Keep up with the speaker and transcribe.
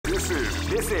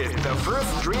This is the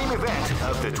first dream event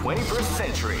of the 21st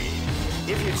century.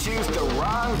 If you choose the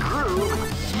wrong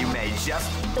groove, you may just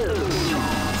lose.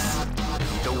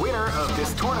 The winner of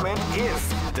this tournament is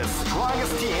the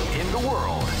strongest team in the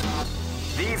world.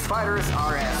 These fighters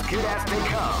are as good as they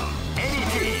come. Any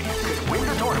team could win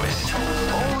the tournament.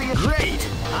 Only great!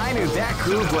 I knew that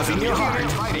groove was in your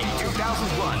heart. Fighting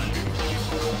 2001.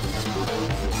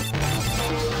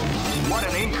 What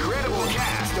an incredible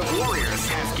cast of warriors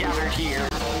has gathered here.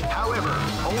 However,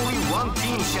 only one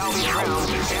team shall be crowned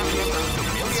the champion of the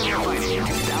Millionaire Fighting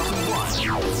 2001.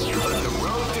 But the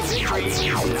road to victory is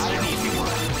not an easy one.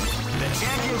 The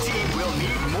champion team will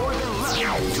need more than luck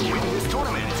to win this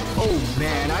tournament. Oh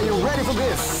man, are you ready for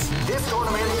this? This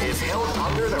tournament is held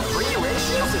under the free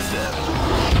ratio system.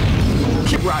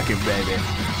 Keep rocking, baby.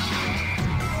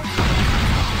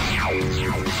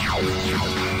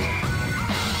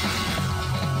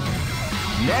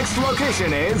 Next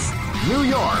location is New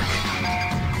York.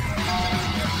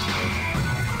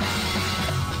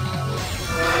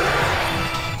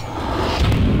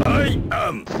 I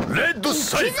am Red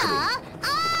Cycle.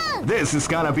 This is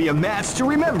gonna be a match to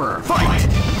remember. Fight!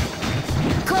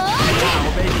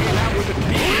 Wow, they came out with a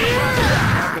beat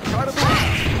at the start of the round.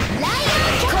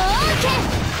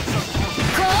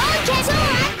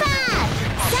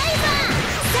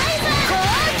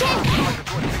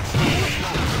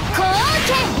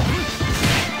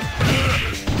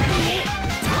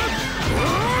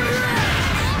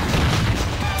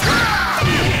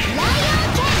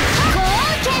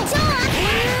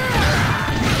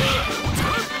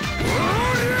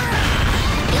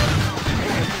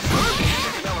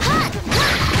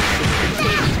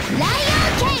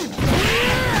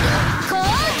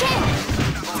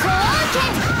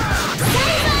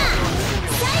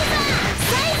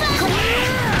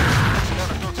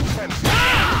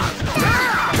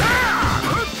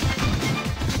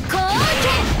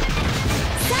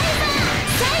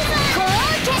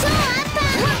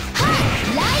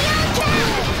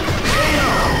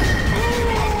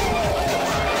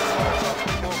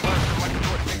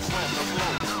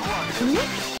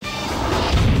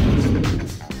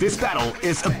 This battle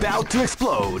is about to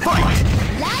explode. Fight!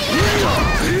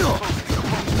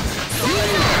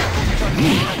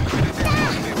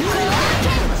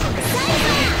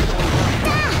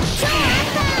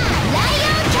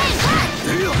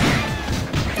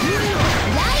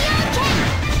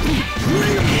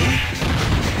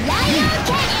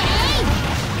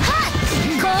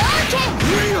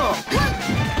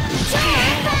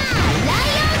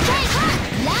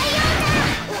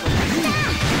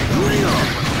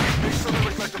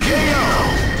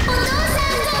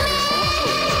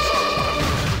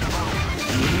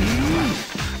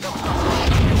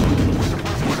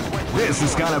 This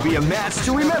is gonna be a match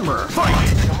to remember. Fight!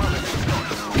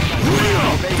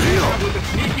 They came up with a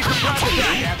sneaky surprise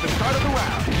attack at the start of the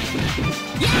round.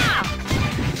 Yeah!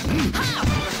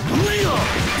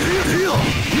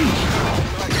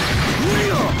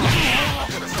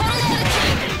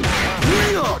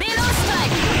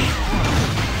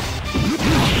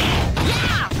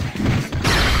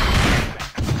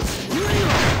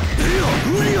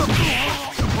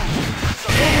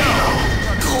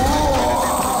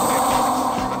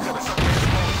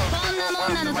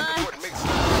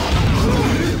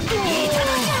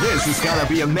 This is gonna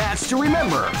be a match to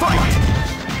remember. Fight!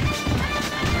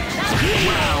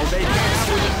 Wow, they came out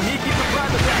with a sneaky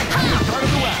surprise attack at the start of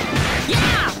the round.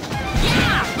 Yeah!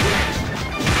 Yeah!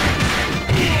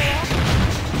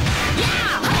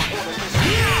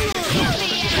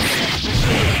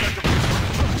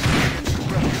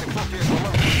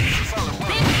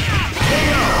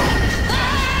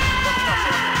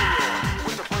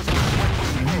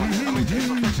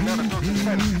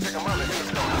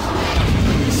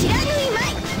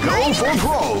 Go for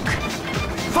broke!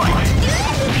 Fight!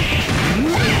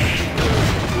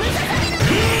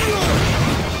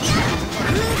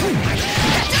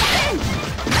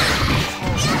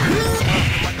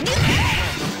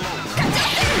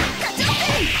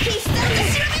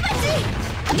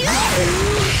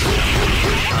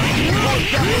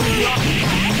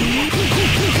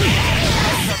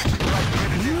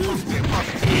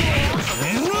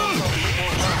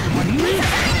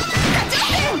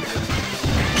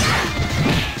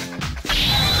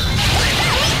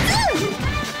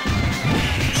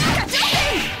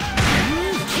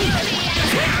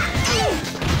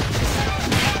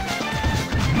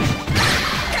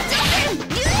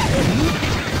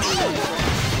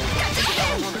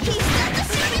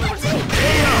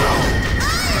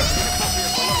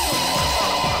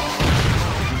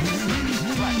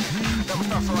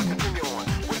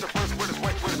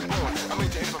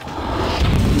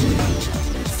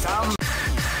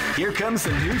 Here comes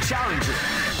a new challenger.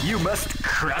 You must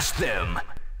crush them.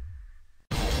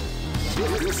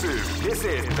 This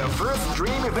is the first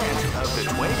dream event of the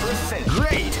 21st century.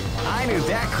 Great! I knew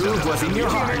that groove was in your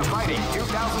heart. Fighting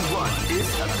 2001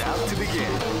 is about to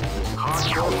begin.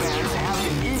 Hardcore fans have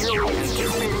been eagerly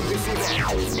anticipating this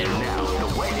event, and now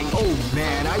the waiting. Oh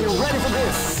man, are you ready for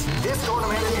this? This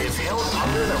tournament is held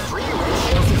under the free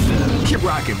ratio system. Keep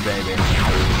rocking, baby.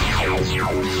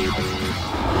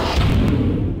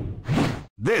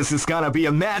 This is gonna be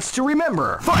a match to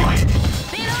remember. Fight!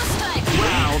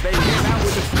 Wow, they came out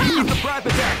with a surprise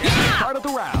attack at the start of the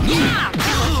round. Yeah!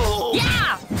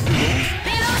 Yeah!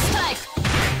 Below strike!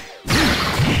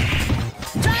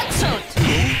 Drag shot!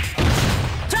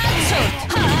 Drag shot!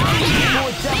 Yeah!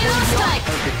 Below strike!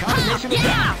 Yeah! Below strike! Tornado kick!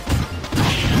 Yeah!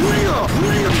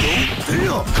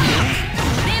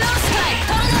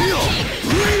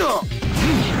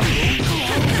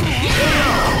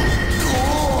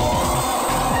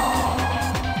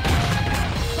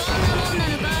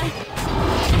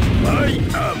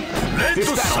 This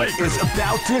battle is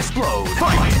about to explode.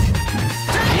 Fight!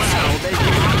 Wow, they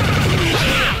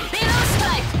below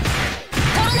strike!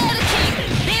 Tornado kick!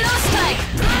 Below strike!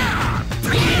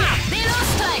 Below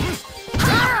strike!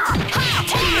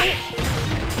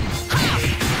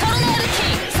 Tornado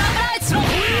kick!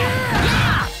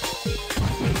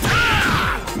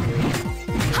 Surprise throw!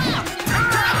 Drag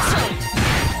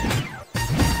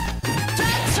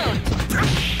shot! Drag shot!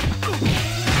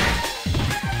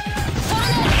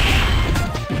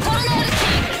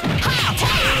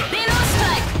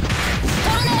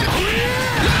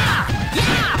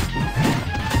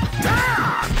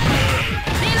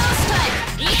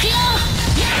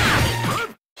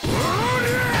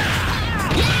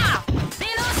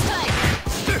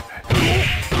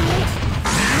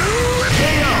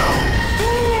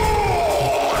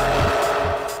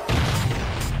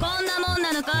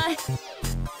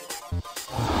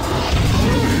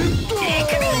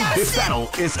 This battle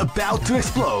is about to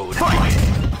explode. Fight!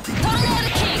 Tornado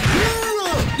kick!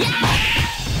 Yeah!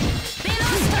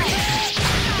 Below strike!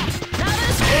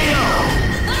 Double strike!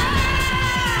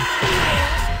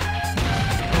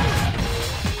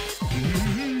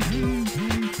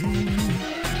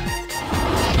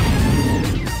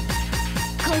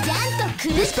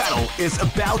 This battle is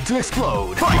about to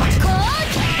explode. Fight!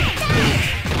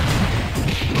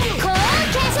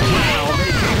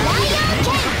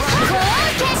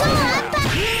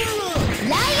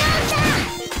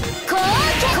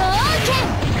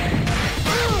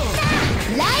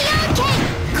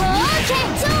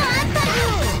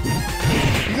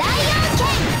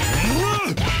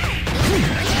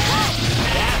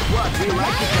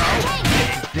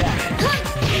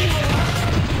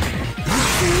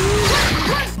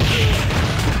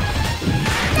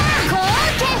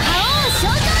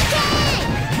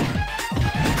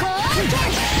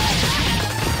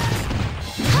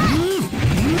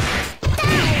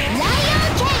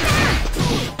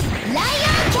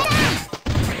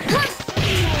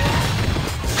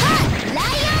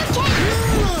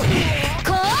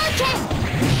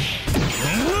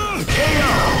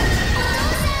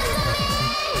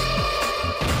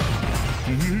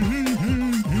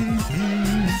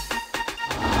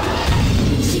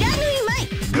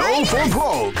 Go for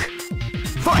broke!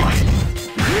 Fight!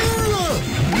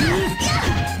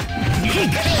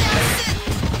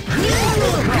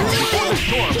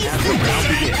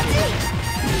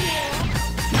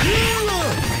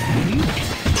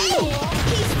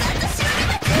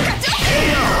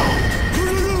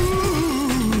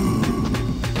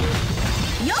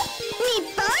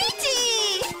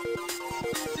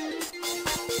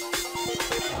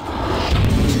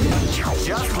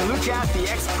 Just look at the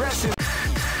expression.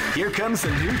 Here comes a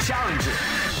new challenger.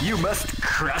 You must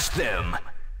crush them.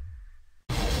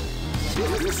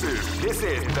 This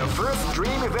is the first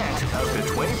dream event of the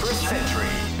 21st century.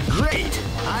 Great!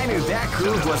 I knew that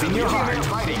groove was in your heart.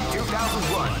 Fighting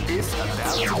 2001 is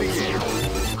about to begin.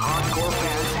 Hardcore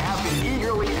fans have been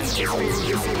eagerly anticipating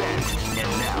this event,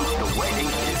 and now the waiting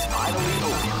is finally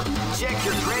over. Check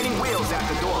your training wheels at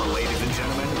the door, ladies and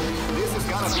gentlemen. This is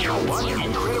gonna be one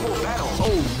incredible battle.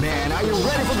 Oh man, are you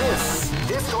ready for this?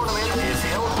 This tournament is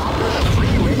held under the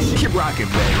free ratio. Keep rocking,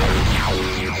 baby.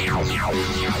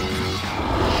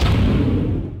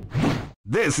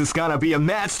 This is gonna be a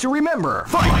match to remember.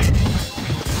 Fight!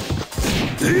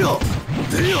 Deal!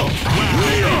 Deal!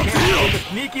 Deal!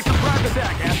 Sneaky surprise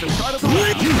attack at the start of the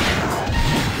round.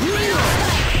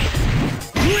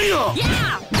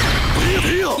 Yeah! Deal!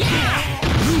 Deal! Yeah!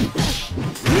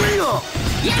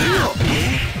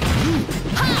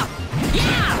 Ha!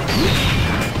 Yeah!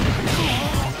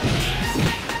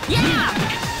 Yeah!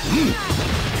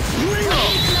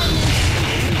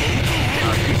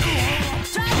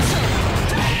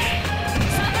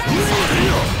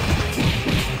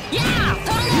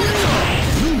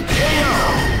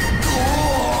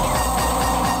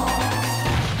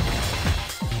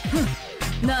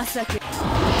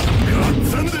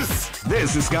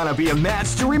 This is gonna be a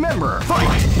match to remember.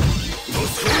 Fight!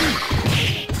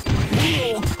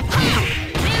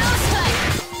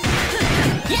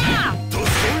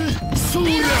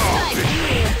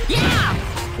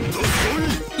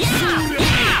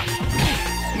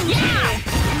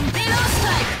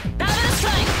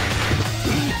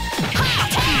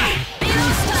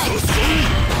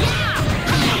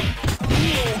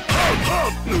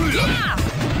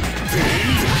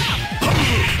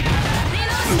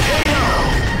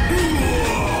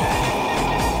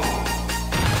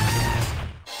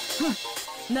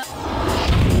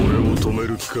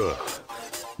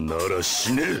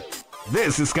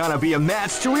 This is gonna be a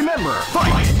match to remember.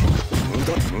 Fight!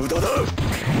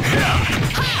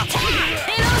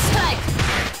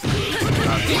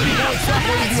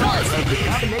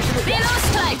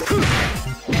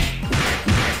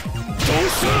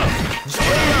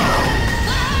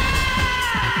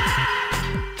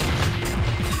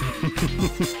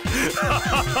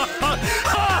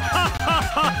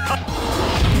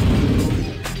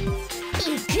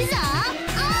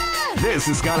 This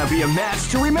is gonna be a match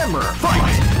to remember. Fight!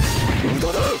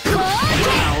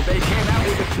 Wow, they came out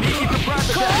with a sneaky surprise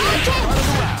attack at the start of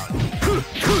the round.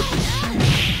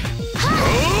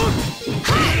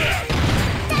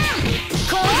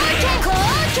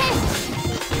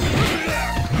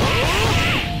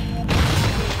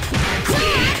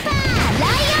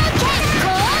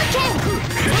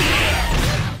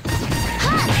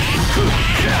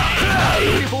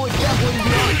 People is definitely the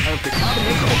art of the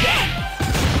combination attack.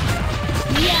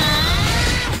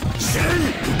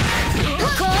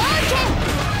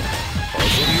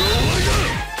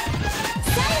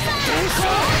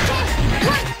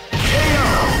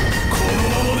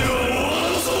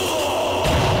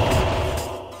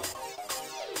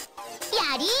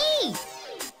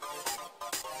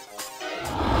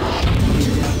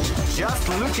 Just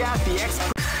look at the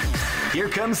expert. Here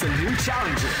comes a new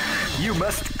challenger. You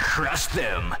must crush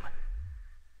them.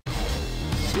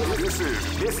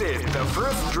 This is the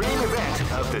first dream event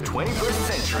of the 21st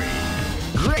century.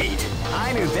 Great!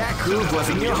 I knew that groove was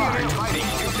in your heart. Fighting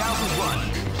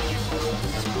 2001.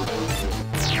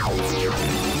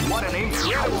 What an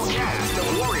incredible cast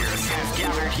of warriors has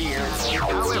gathered here.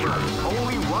 However,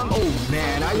 only one... Oh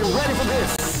man, are you ready for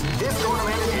this? This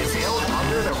tournament is held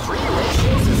under the free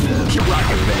ratio system. Keep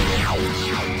rocking, baby.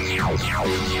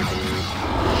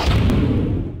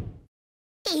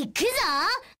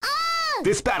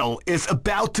 This battle is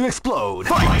about to explode.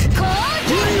 Fight!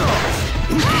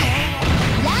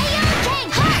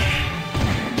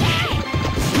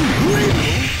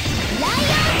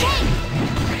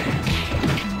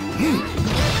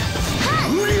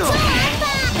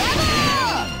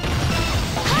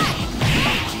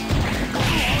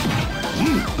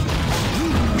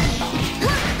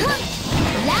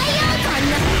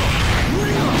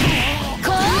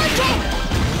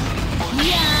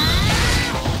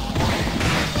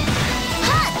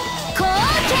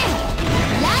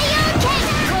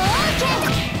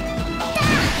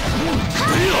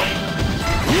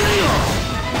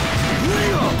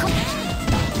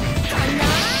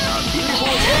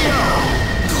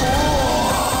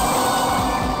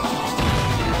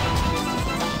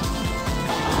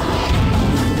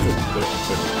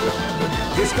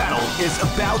 This battle is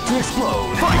about to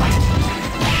explode. Fight!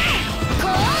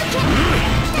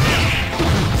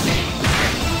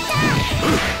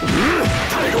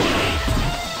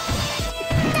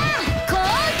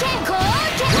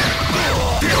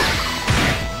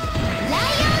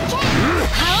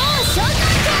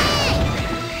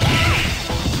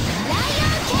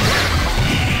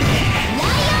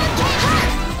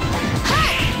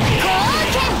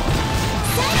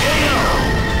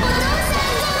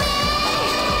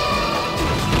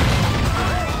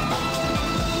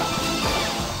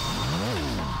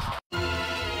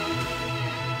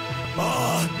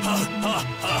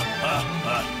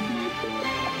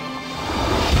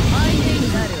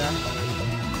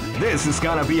 This is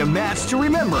gonna be a match to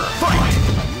remember. Fight!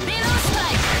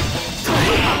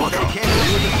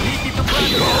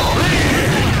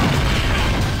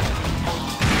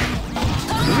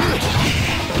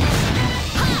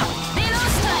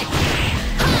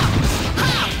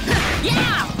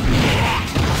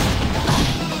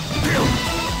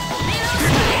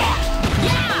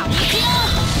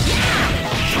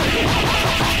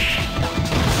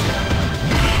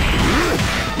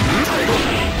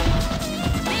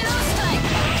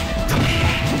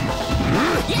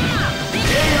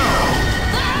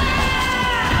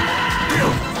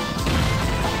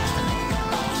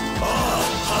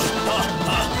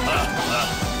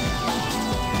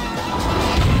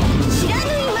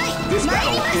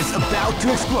 about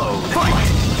to explode. Fight!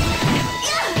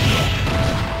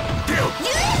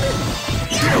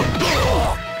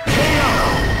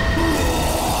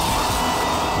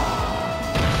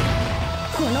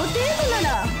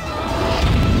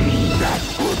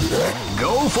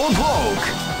 Go for broke!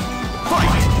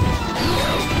 Fight!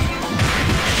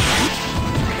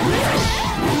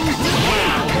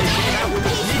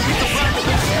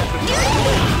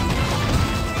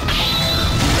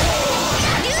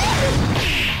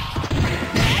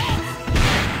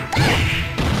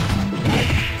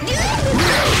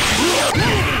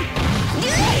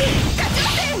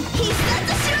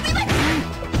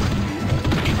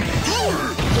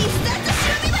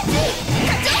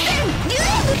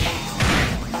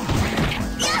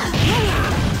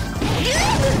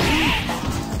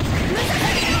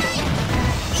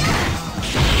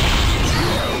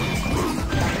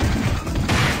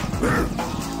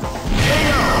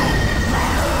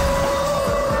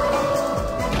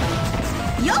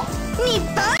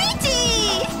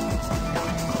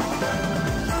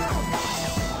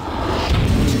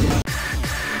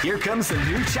 Here comes a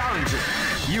new challenger.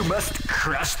 You must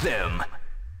crush them.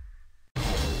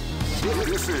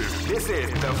 This is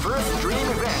the first dream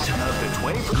event of the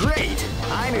 21st. Great!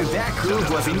 I knew that groove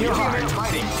was in your heart.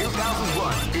 Fighting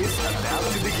 2001 is about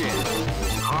to begin.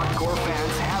 Hardcore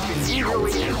fans have been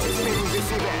eagerly anticipating this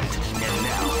event, and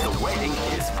now the waiting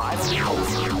is finally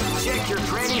over. Check your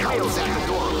training wheels at the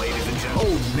door, ladies and gentlemen.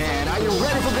 Oh man, are you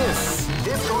ready for this?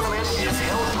 This tournament is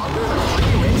held under the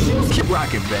free ratios. Keep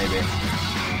rocking, baby.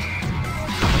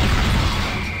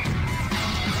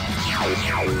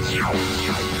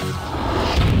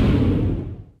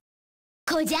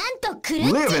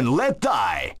 Live and let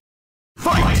die.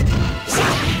 Fight!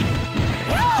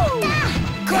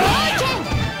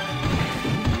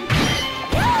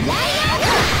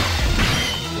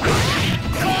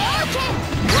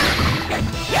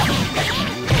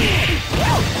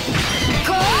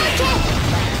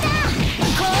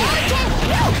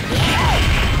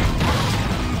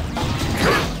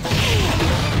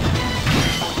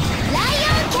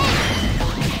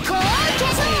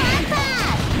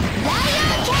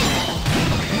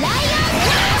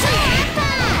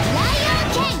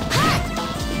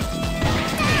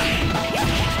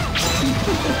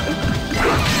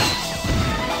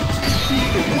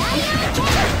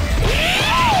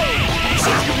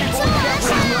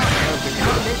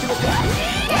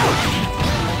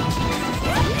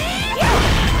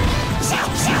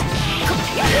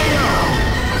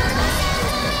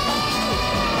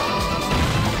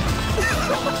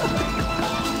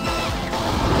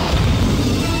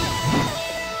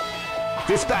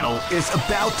 This battle is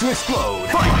about to explode.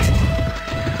 Fight!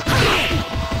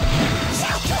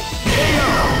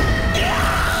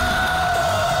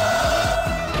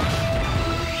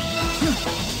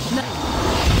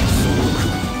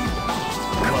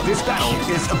 This battle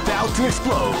is about to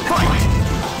explode. Fight!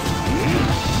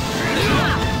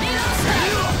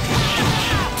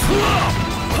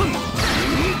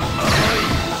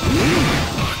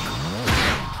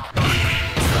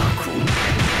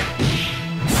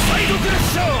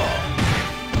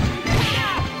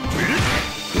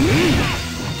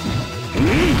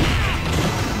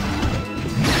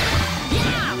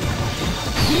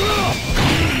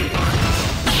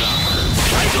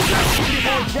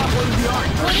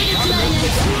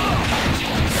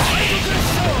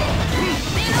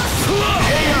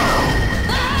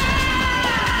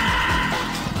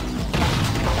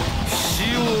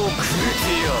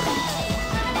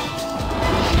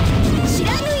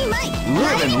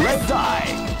 Live and let die.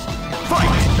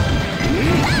 Fight!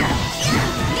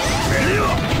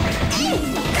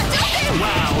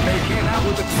 Wow, they came out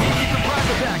with a sneaky surprise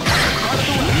attack. Out of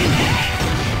the way.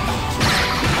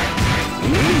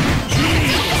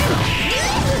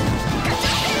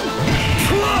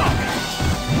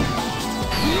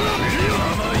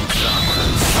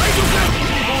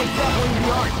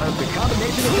 Of the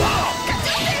combination of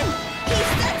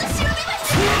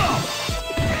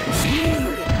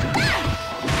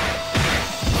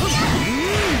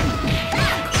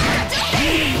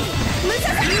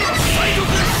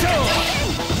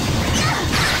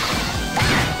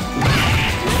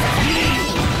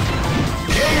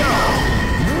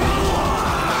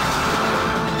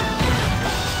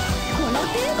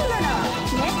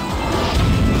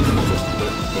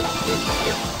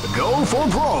Go for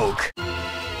broke.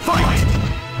 Fight!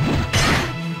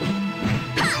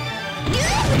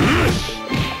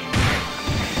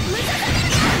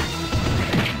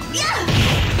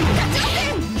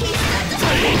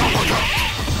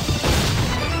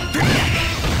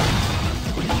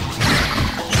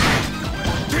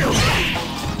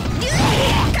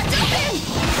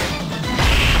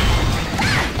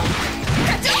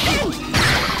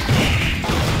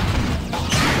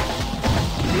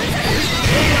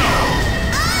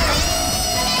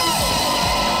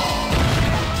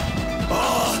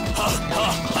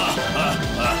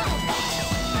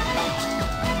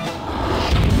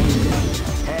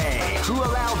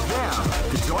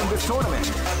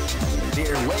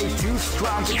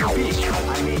 strong to compete.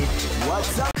 I mean,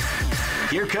 what's up?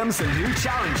 Here comes a new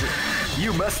challenger.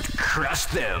 You must crush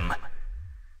them.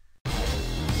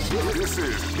 This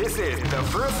is the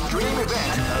first dream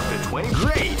event of the 20.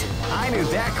 Great! I knew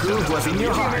that groove was in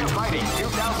your heart. Fighting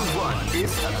 2001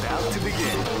 is about to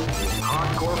begin.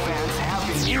 Hardcore fans have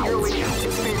been eagerly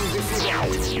anticipating this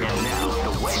event, and now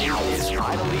the wait is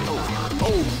finally over.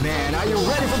 Oh man, are you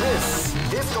ready for this?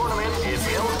 This tournament is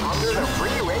held under the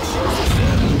free ratio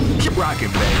system. Keep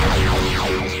rocking, baby.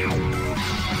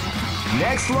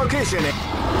 Next location.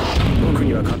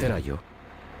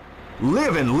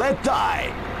 Live and let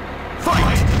die.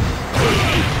 Fight!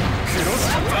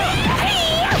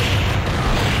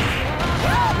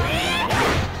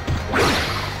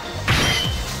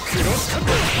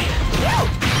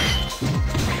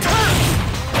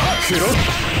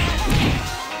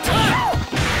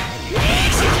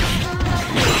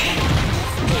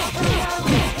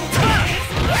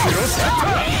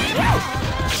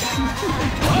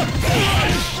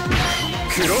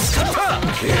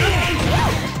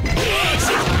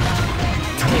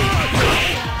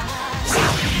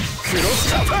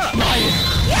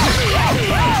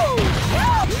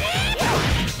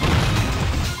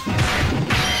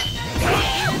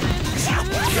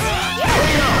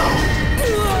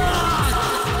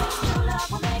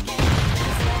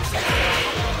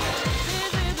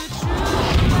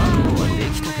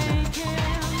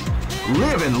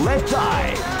 Live and let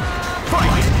die.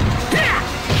 Fight!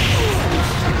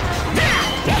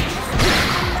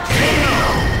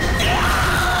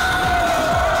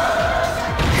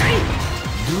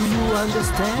 Do you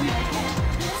understand?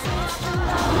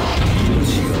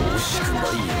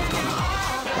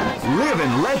 Live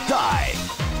and let die.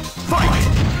 Fight!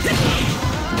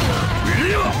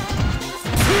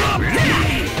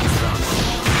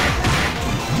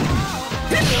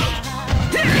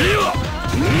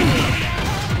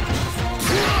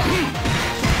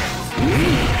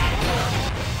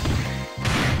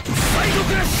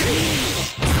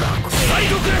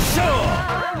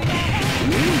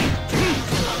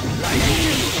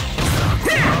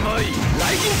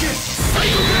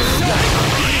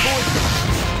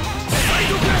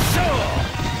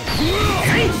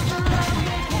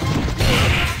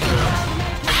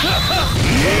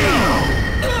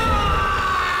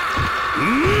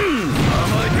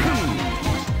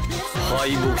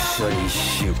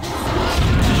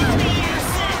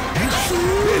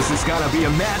 This is gonna be a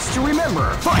match to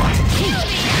remember. Fight!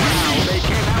 Now they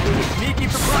came out with a sneaky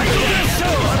surprise.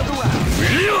 Out of the lab.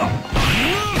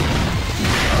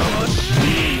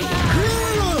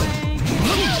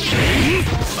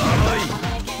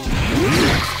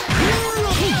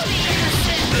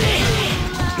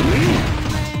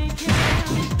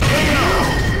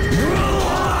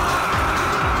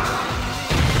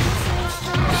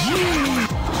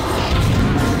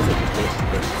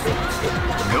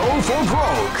 Go for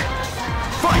broke.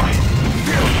 Fight!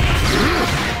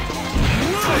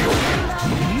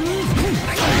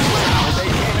 Now they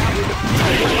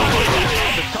came out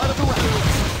with the cut of the round.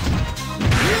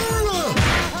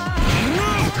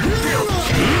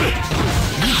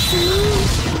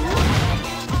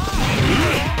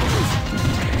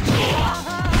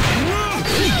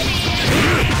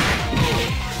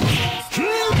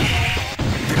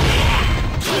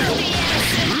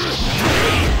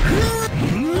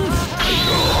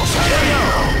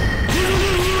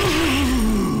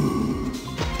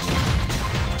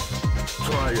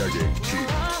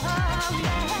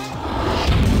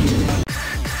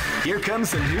 Here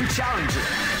comes a new challenger.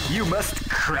 You must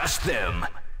crush them.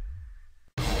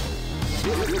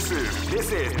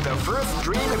 This is the first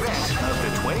dream event of the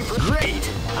 21st. Great!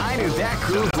 I knew that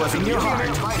groove was in your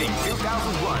heart. Fighting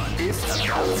 2001 is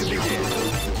about to begin.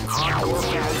 Hardcore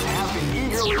fans have been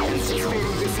eagerly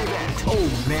anticipating this event. Oh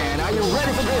man, are you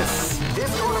ready for this?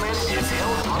 This tournament is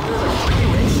held under the free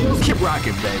ratio. Keep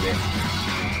rocking, baby.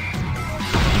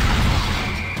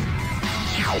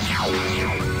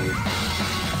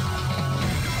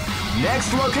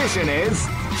 Next location is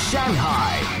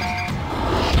Shanghai.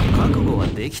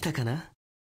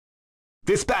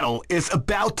 This battle is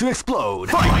about to explode.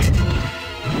 Fight!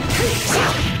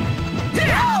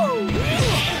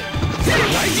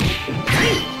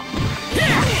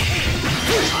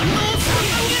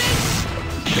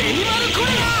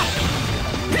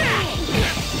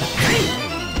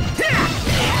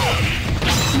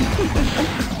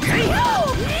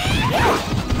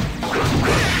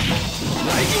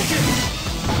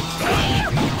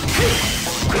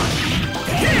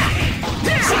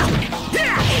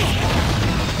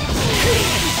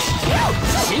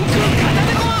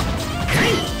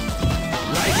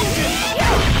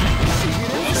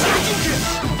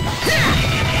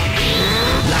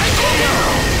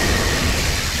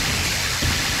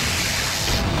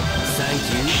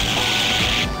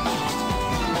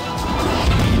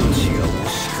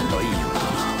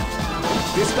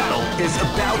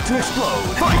 about to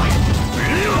explode. Fight!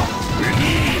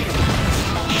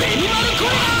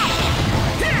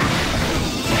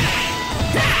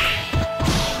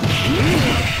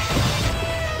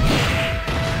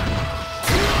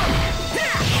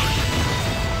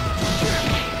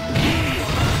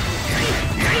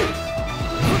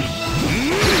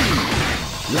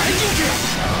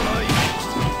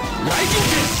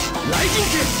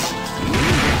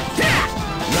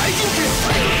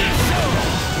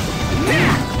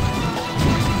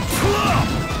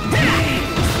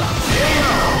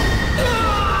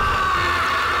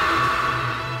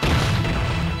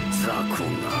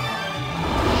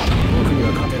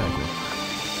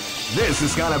 This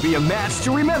is gonna be a match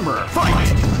to remember. Fight!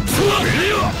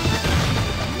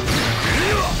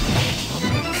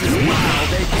 Wow,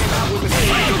 they came out with a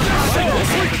single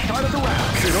at the start of the round.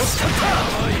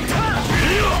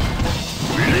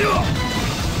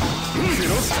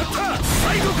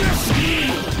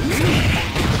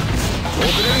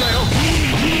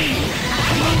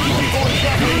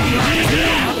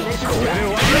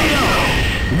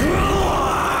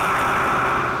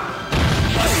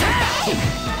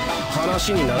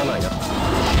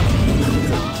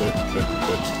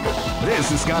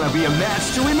 This is gonna be a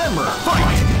match to remember.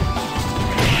 Fight!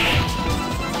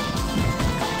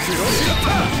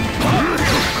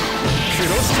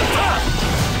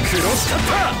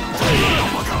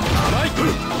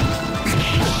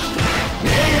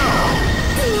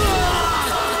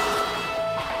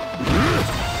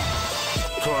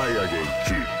 Try again,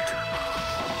 kid.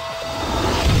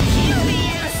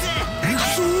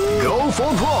 Go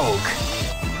for broke.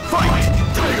 Fight!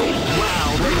 Wow,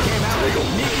 they came out with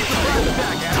sneaky surprise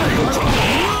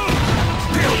attack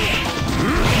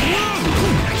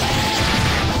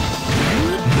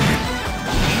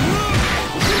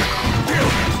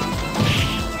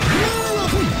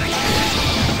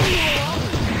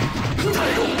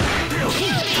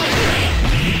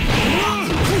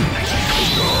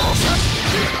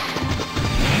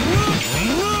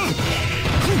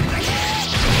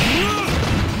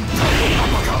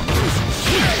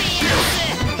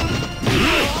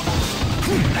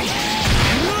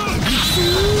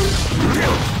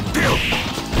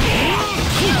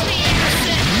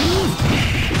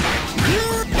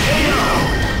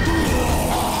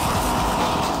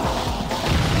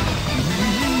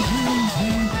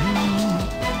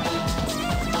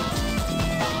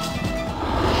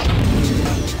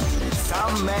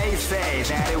say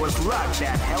that it was luck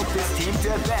that helped this team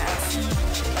to advance.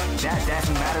 That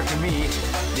doesn't matter to me,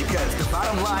 because the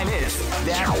bottom line is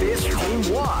that this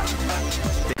team won.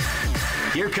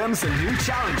 Here comes a new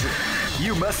challenger.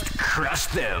 You must crush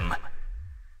them.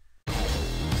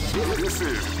 This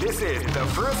is the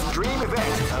first dream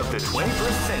event of the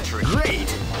 21st century.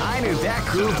 Great! I knew that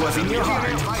groove was in your heart.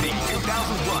 Fighting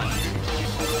 2001.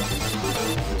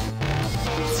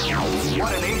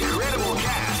 What an incredible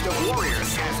cast of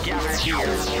warriors has gathered here.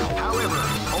 However,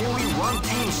 only one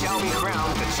team shall be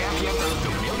crowned the champion of the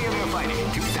Millionaire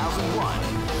Fighting 2001.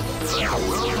 The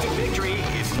road to victory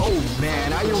is... Oh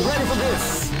man, are you ready for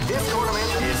this? This tournament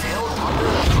is held under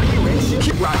a free ratio.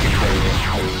 Keep rocking, baby.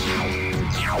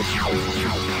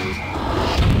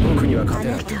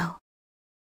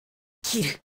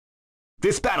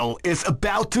 This battle is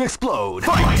about to explode.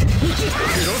 Fight!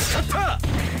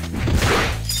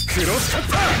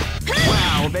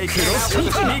 Wow, they came out with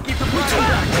a sneaky surprise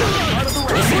attack out of the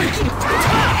way.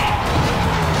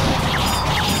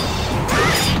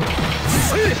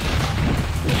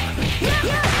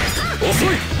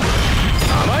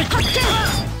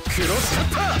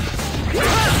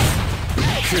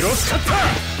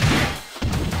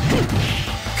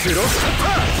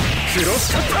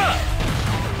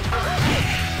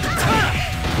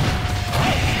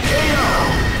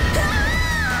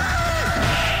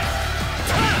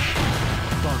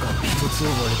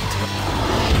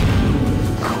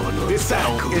 This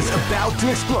battle is about to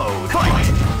explode. Fight!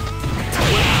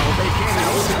 Wow, they came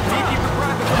out with a sneaky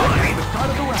surprise attack at the start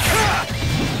of the round.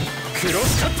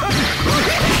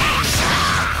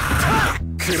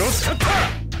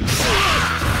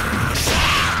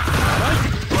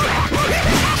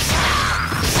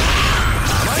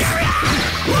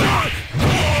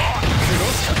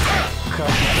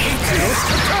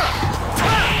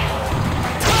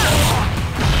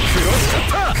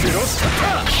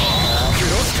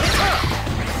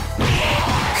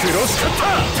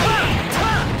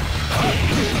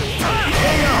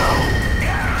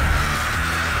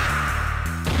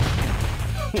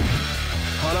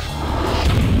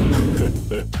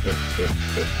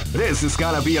 This is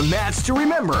gonna be a match to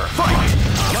remember. Fight!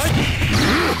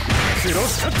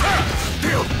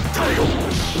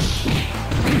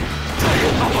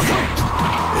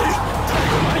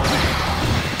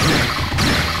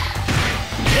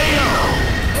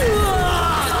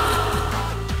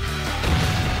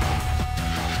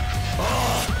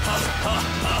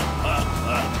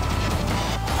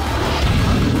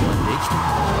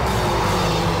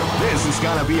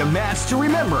 gonna be a match to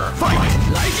remember. Fight!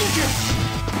 Lightning kick!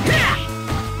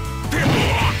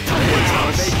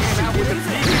 They came out with a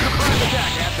sneaky surprise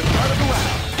attack at the start of the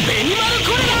round.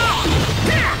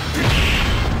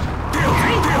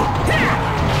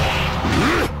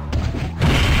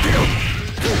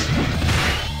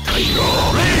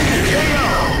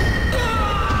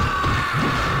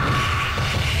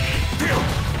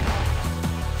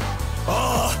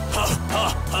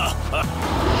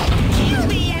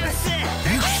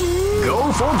 Go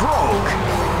for broke!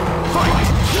 Fight!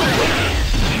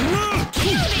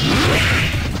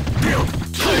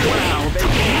 Wow, they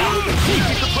came out with a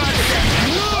sneaky surprise attack at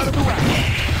the start of the round.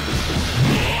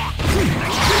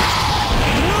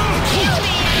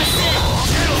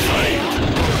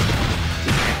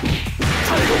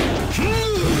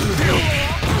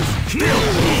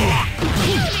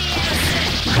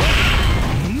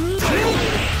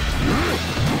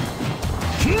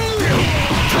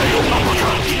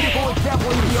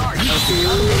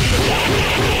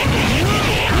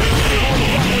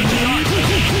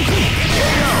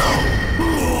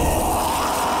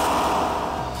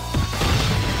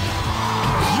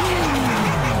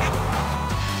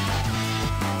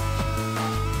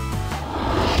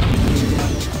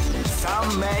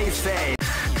 Some may say,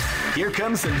 here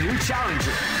comes a new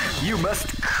challenger. You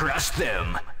must crush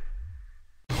them.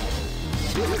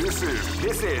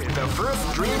 This is the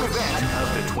first dream event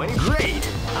of the 20. Great!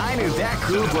 I knew that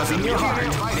groove was in your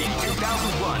heart. Fighting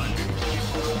 2001.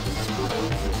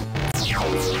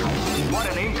 What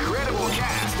an incredible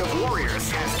cast of warriors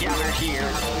has gathered here.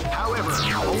 However,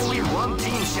 only one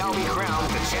team shall be crowned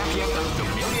the champion of the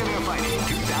Millionaire Fighting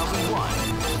 2001.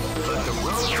 But the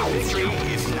road to victory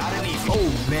is not an easy. Oh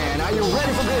man, are you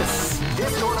ready for this?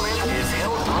 This tournament is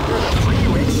held under the free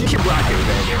ratio. Keep rocking,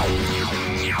 baby.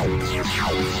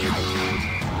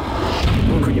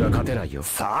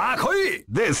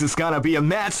 This is gonna be a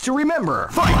match to remember.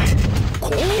 Fight!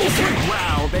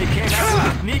 Wow, they came out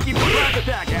with a sneaky surprise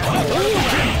attack at the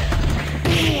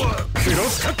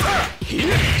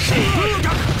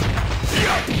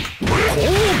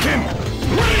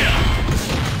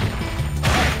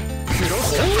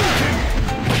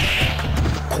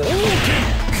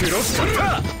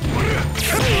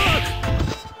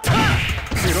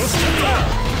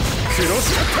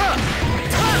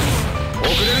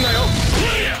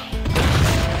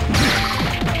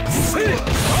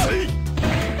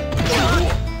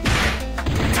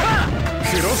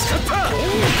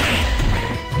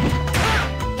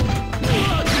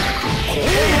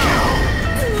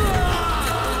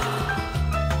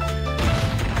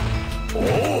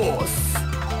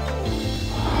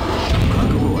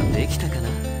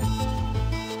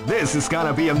This is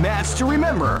gonna be a match to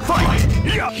remember. Fight!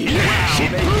 Wow,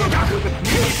 they came out with a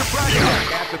sneaky surprise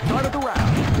attack at the start of the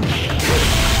round.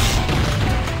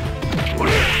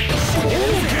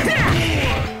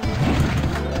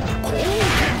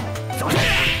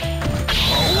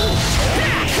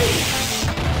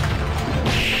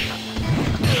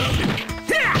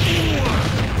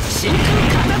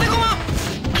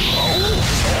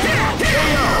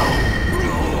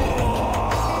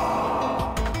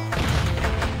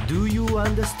 Do you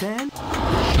understand?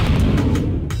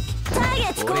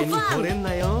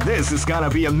 This is gonna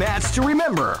be a match to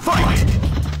remember. Fight!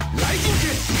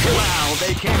 Wow,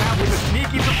 they came out with a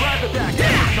sneaky surprise attack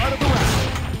at the start of the round.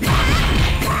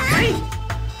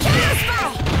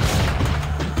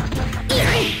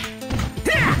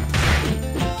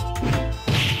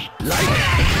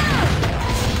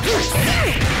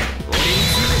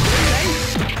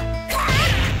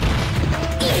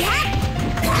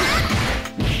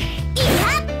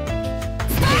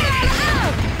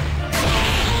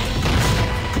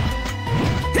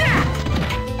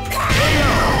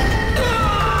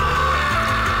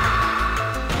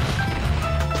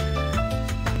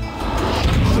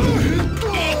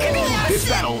 This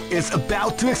battle is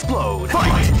about to explode.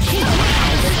 Fight! They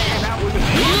came out with a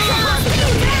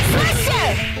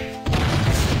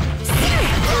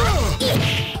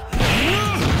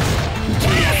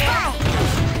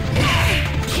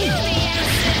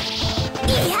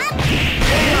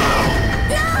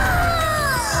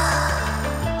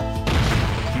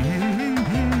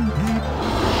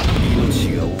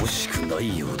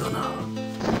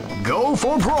Go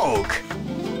for broke!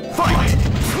 Fight!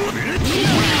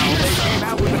 Wow, they came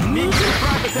out with a sneaky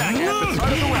surprise attack at the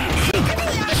start of the round.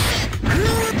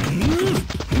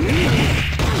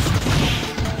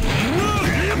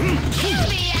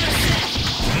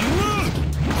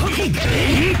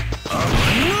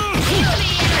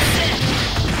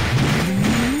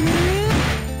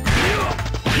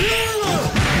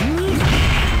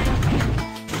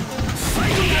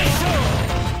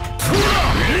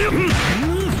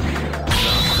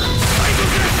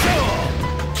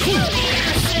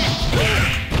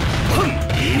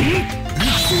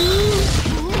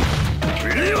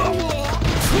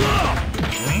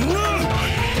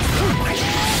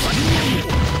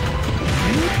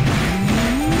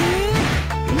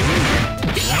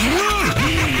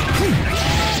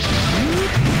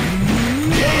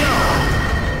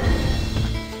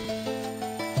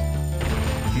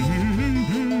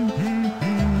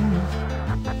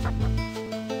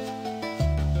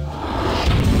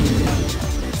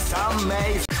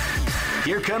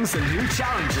 comes a new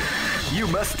challenger. You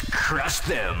must crush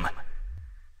them.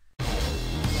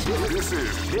 This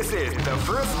is the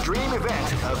first dream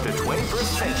event of the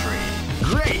 21st century.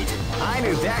 Great! I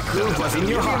knew that groove was in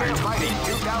your heart. Fighting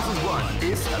 2001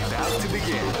 is about to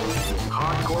begin.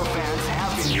 Hardcore fans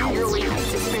have been eagerly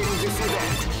anticipating this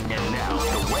event, and now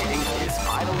the waiting is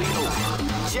finally over.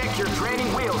 Check your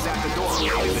training wheels at the door,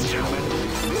 ladies and gentlemen.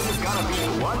 This is gonna be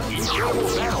one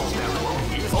incredible battle that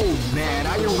won't easy. Oh man,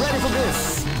 are you ready for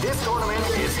this? This tournament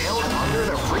is held under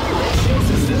the free ratio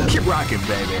system. Keep rocking,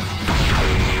 baby.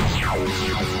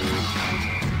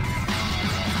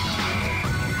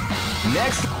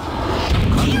 Next,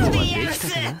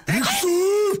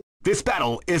 this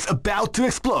battle is about to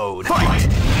explode. Fight!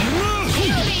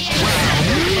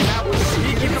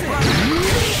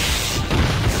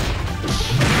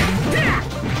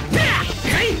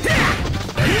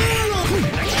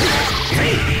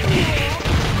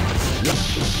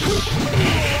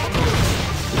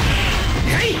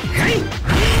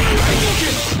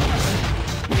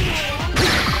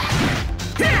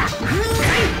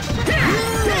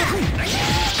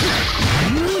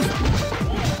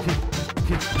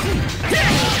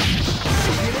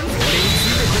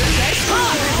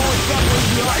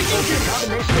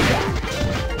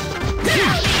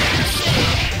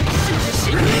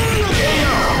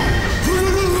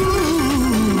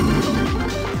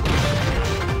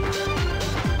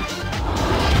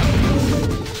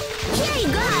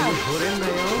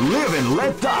 Live and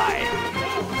let die.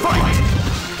 Fight!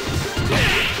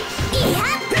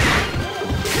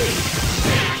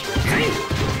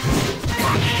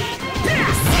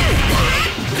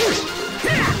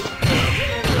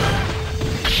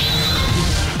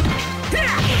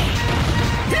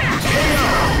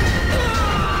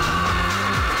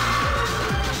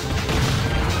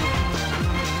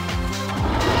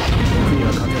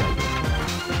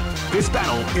 This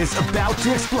battle is about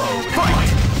to explode. Fight!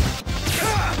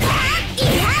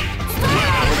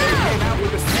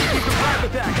 With a sneaky surprise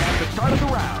attack at the start of the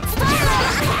round.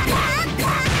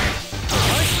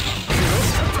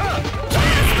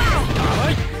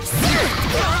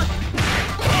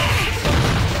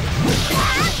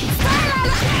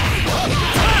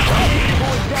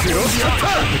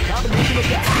 Combination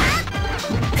attack.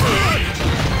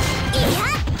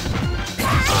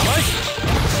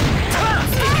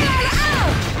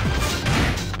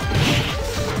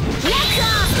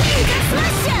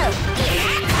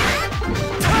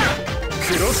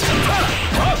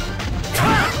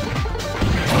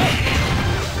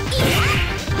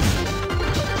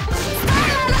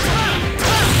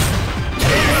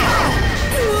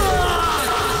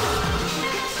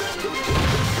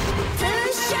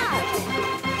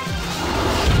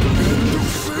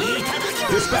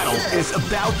 This battle is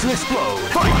about to explode.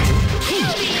 Fight!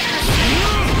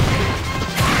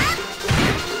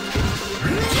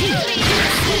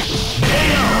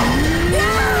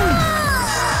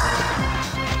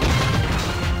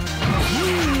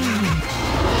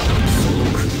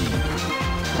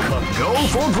 Go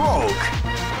for broke!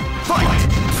 Fight!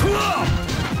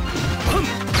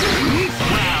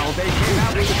 Wow, they came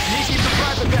out with a sneaky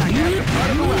surprise attack at the start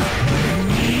of the round.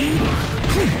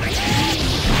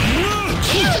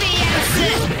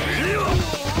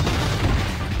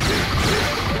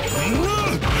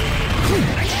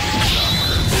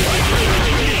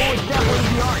 The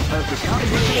art of the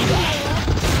combination attack.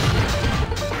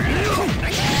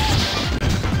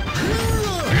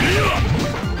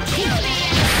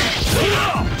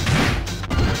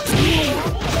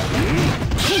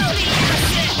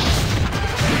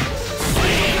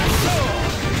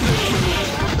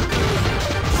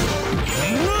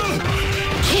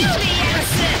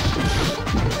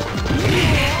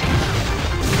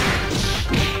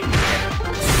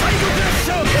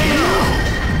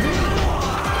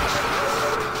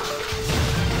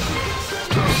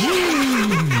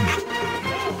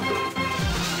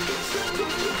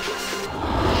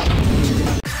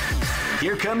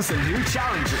 Here comes a new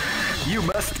challenger. You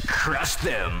must crush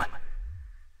them.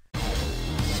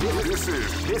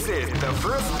 This is the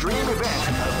first dream event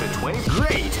of the 20th.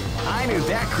 Great! I knew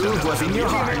that groove was in your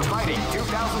heart. Fighting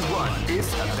 2001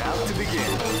 is about to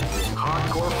begin.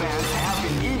 Hardcore fans have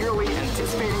been eagerly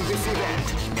anticipating this event,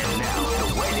 and now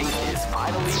the waiting is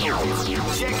finally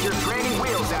over. Check your training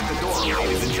wheels at the door,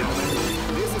 ladies and gentlemen.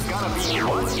 This is gonna be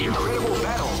one incredible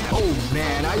battle. Oh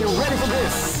man, are you ready for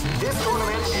this? This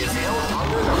tournament is held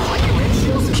under the free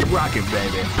ratio system. Keep rocking,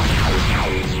 baby.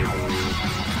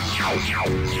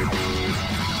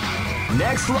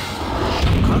 Next,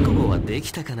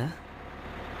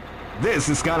 this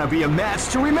is gonna be a match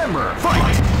to remember.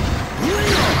 Fight!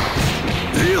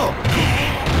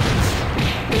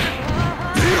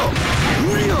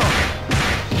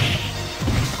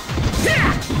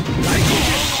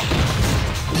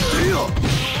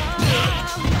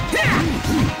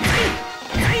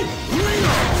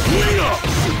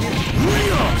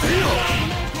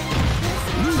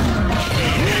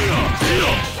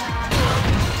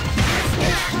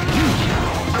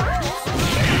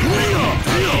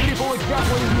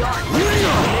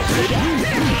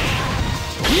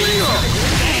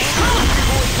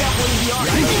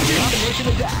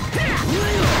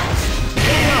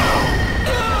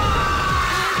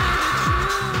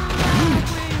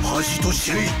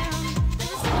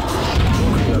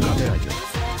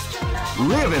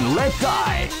 Live and let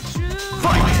die.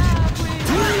 Fight!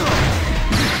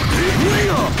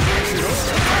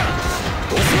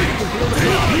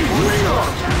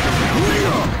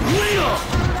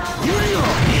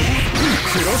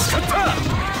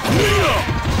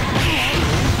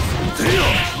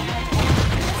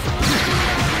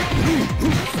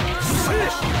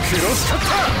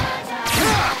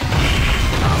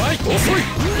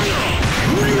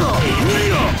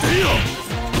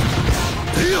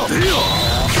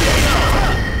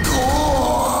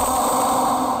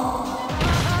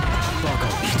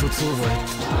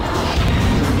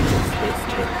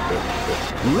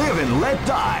 Live and let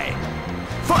die.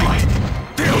 Fight!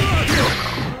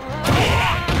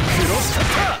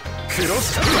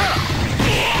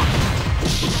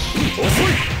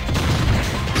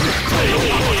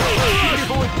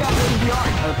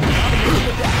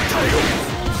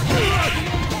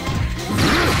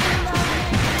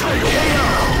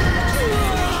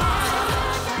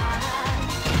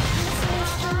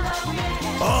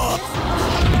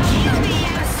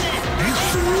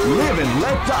 Live and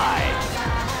let die.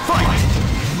 Fight!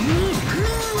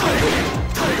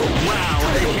 Wow,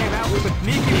 they came out with a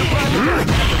sneaky surprise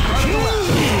attack at the front of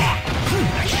the round.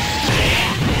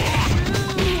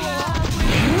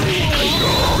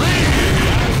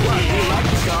 What, you like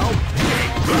to go?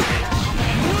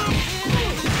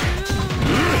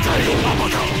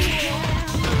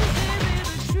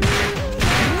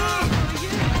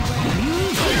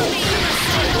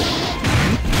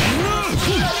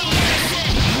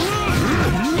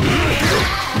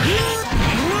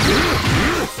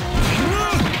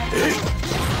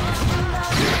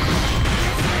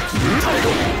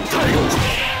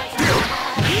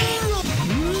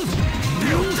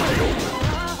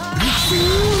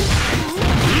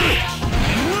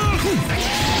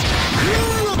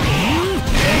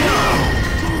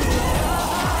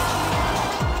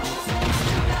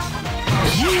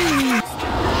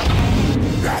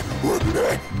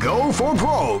 Go for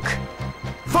broke.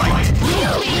 Fight!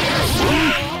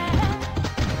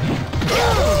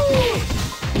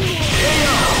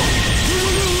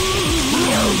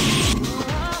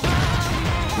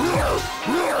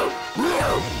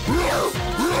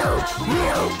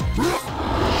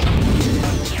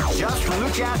 Just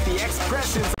look at the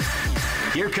expressions.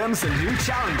 Here comes a new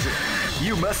challenger.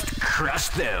 You must crush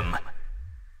them.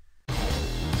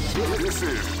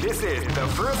 This is the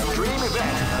first dream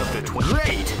event of the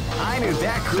Great! I knew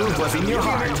that groove was in your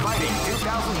heart. Fighting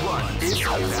 2001 is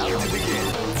about to begin.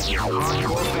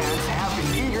 Hardcore fans have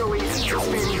been eagerly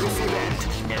anticipating this event.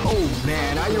 And oh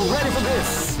man, are you ready for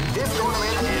this? This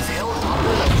tournament is held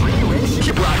under the free ratio.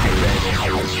 Keep rocking,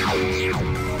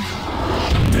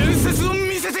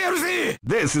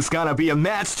 This is gonna be a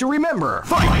match to remember.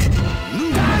 Fight!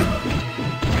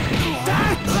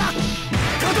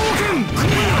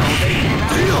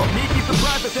 Sneaky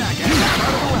surprise attack and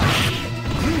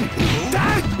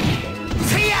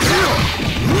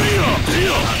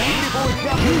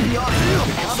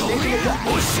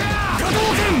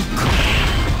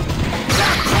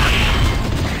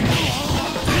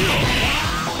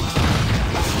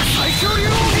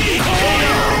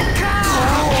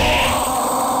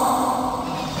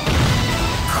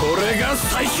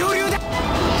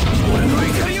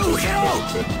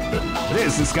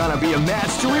This is gonna be a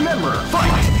match to remember.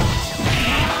 Fight!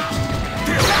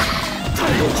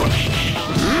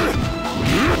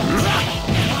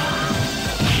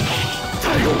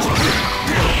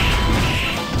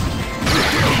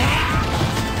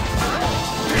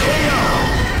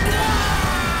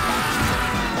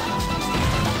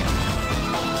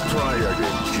 Try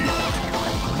again, Chief.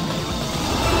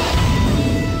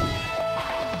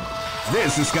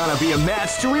 This is gonna be a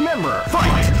match to remember.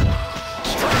 Fight!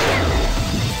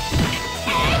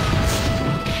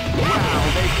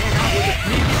 Wow, they came out with a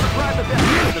sneaky surprise attack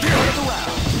at the start of the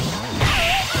round.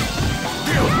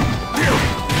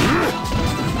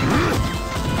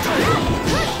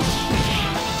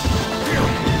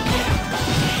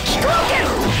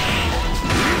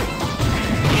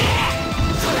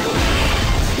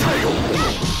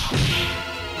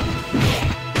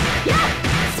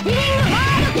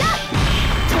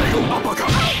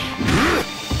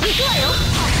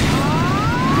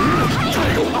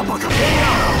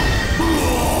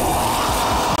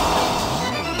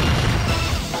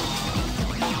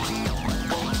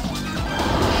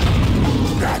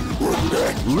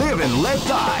 Live and let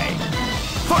die.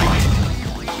 Fight!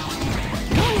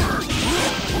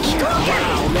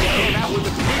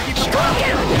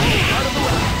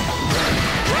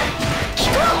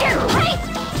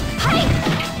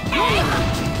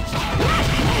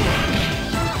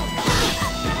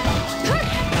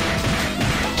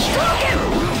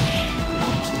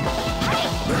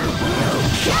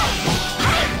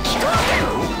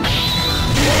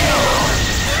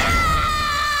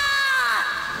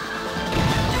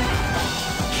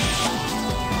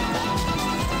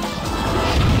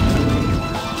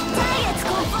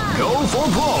 Go for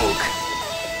broke!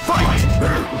 Fight!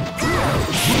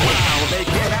 Wow, they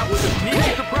came out with a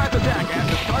sneaky surprise attack at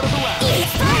the start of the round.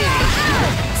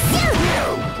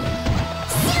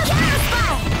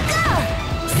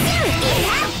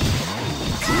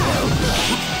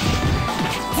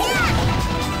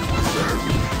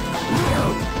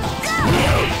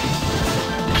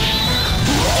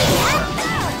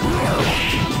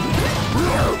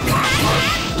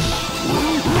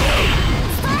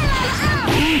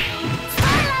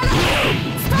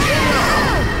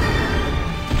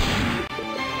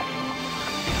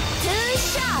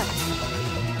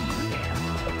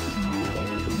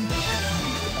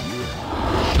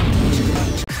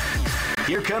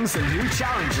 Here comes a new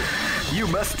challenger. You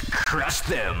must crush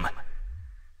them.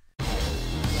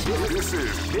 This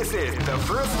is the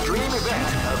first dream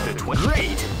event of the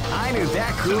Great! I knew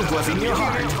that groove was in your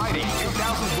heart. Fighting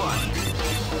 2001.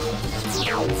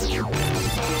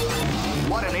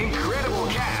 What an incredible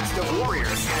cast of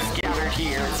warriors has gathered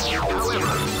here.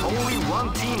 However, only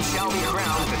one team shall be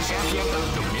crowned the champion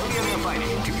of the Millionaire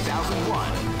Fighting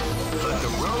 2001. But the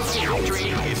road to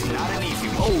victory is not an easy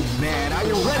one. Oh man, are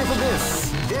you ready for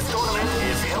this? This tournament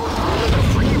is held under the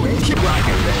free range. Keep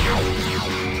rocking, baby.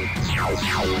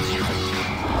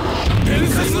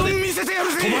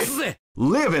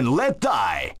 Live and let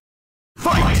die.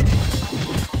 Fight!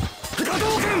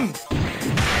 Hadouken!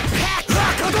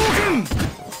 Hadouken!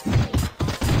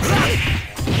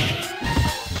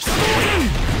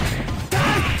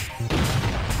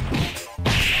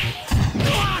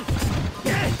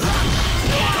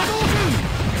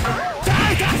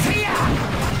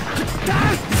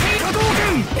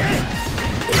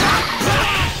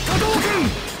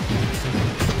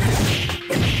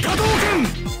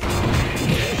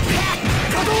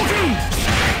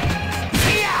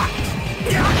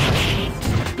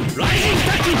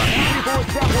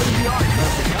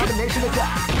 Combination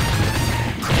attack.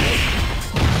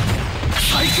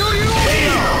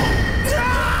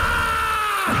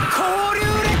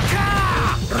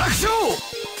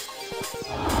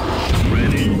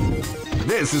 Ready?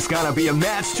 This is gonna be a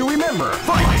match to remember.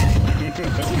 Fight! Sneaky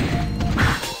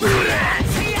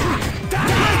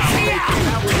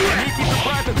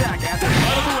surprise attack at the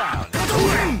start of the round.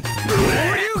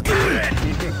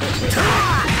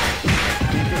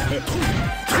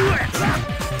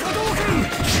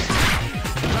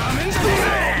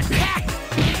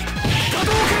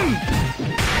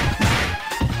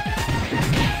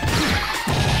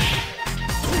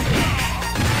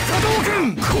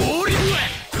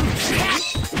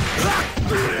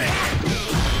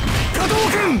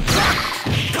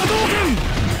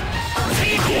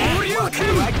 What do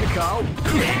you like to call?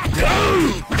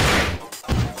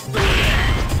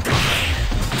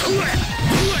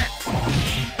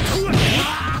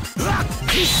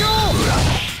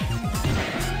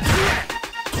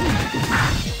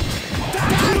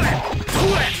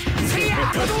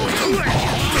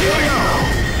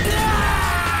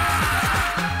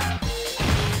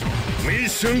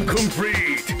 Mission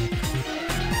complete.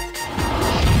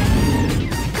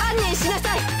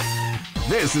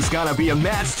 This is gonna be a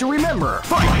match to remember.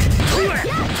 Fight!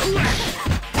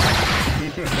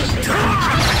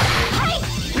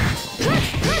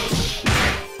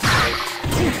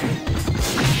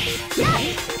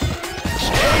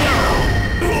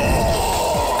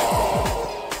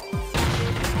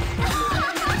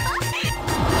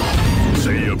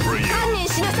 Say a prayer.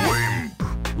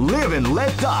 Live and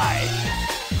let die.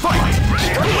 Fight!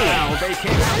 Well, they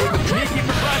came out with a sneaky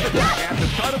surprise attack at the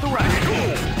start of the round.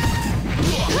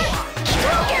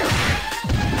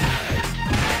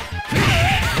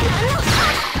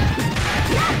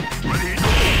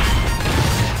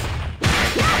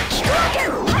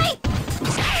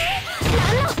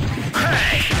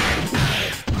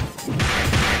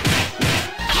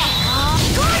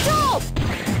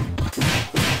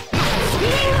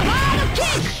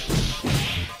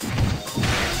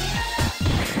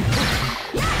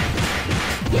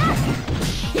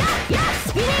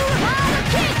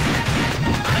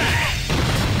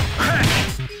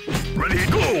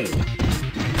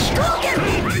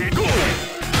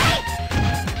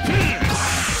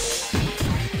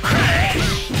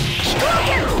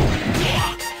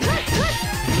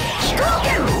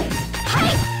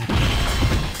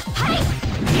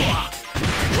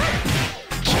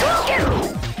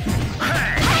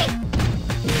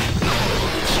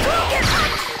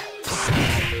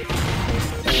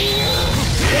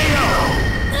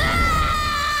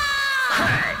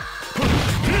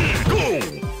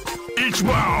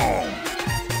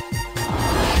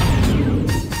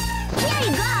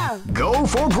 Go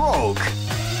for broke.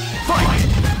 Fight!